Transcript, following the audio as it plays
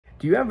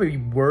Do you have a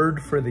word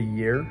for the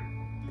year?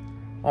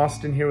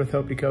 Austin here with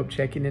Hope to Cope,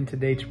 checking in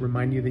today to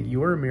remind you that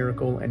you are a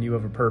miracle and you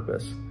have a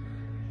purpose.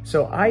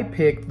 So I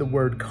picked the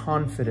word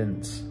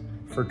confidence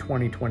for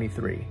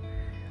 2023.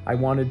 I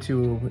wanted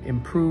to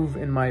improve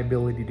in my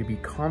ability to be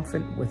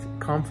confident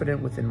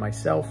within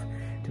myself,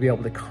 to be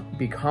able to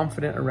be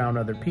confident around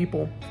other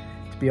people,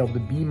 to be able to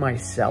be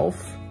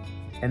myself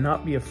and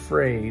not be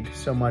afraid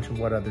so much of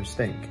what others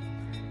think.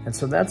 And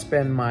so that's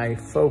been my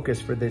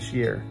focus for this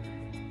year.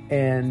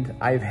 And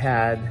I've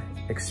had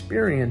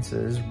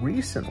experiences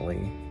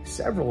recently,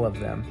 several of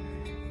them,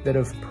 that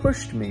have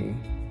pushed me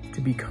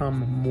to become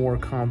more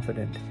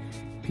confident.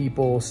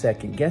 People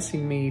second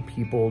guessing me,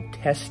 people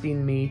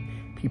testing me,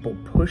 people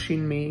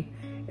pushing me,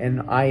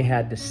 and I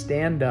had to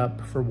stand up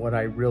for what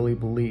I really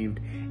believed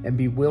and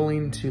be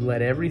willing to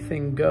let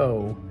everything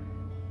go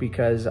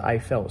because I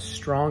felt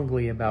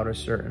strongly about a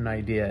certain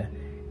idea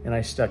and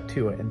I stuck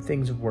to it, and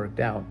things have worked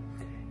out.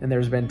 And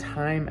there's been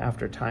time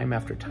after time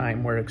after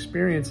time where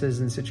experiences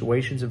and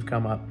situations have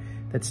come up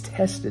that's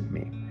tested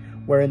me,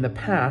 where in the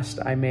past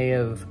I may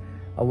have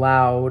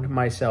allowed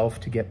myself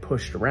to get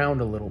pushed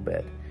around a little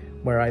bit,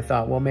 where I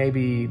thought, well,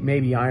 maybe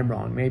I'm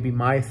wrong, maybe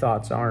my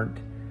thoughts aren't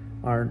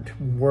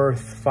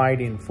worth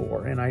fighting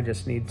for, and I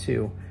just need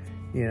to,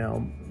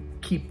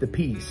 keep the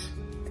peace.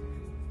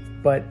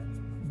 But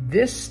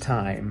this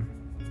time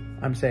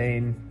I'm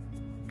saying,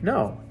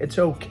 no, it's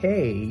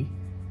okay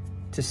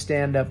to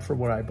stand up for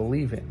what I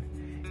believe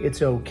in.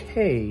 It's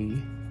okay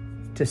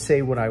to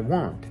say what I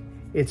want.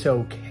 It's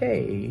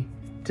okay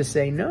to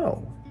say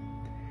no.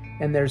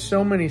 And there's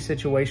so many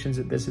situations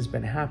that this has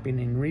been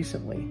happening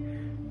recently.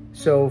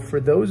 So for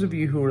those of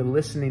you who are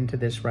listening to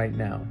this right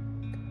now,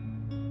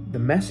 the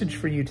message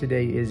for you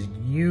today is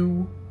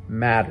you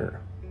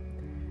matter.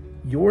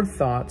 Your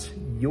thoughts,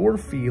 your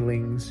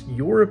feelings,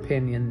 your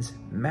opinions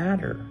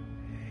matter.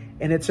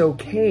 And it's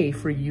okay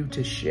for you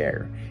to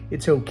share.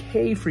 It's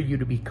okay for you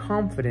to be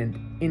confident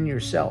in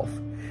yourself.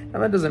 Now,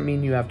 that doesn't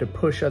mean you have to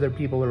push other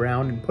people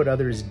around and put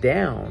others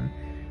down,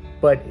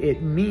 but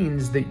it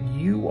means that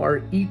you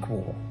are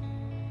equal.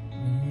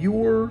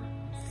 Your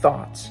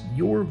thoughts,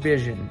 your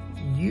vision,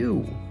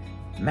 you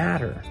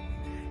matter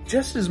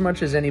just as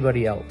much as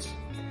anybody else.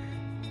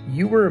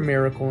 You are a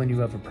miracle and you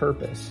have a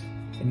purpose,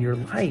 and your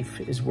life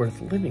is worth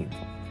living.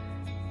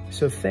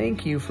 So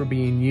thank you for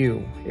being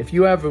you. If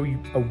you have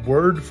a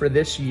word for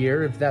this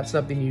year, if that's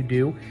something you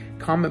do,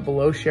 comment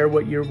below, share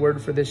what your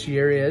word for this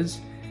year is.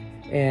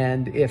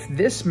 And if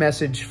this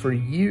message for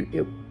you,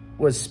 it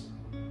was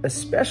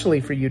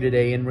especially for you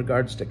today in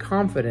regards to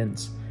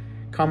confidence,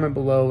 comment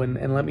below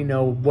and let me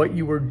know what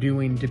you were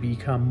doing to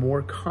become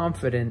more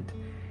confident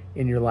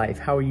in your life,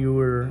 how you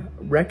were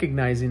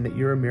recognizing that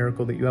you're a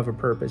miracle, that you have a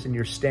purpose, and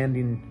you're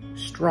standing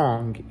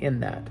strong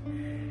in that.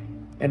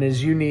 And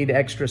as you need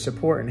extra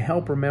support and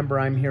help, remember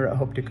I'm here at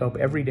Hope to Cope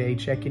every day,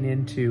 checking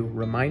in to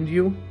remind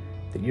you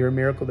that you're a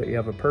miracle, that you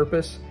have a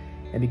purpose,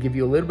 and to give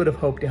you a little bit of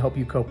hope to help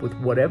you cope with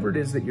whatever it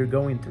is that you're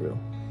going through.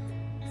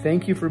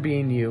 Thank you for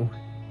being you.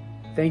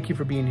 Thank you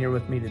for being here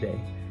with me today.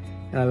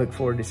 And I look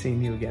forward to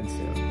seeing you again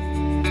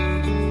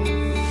soon.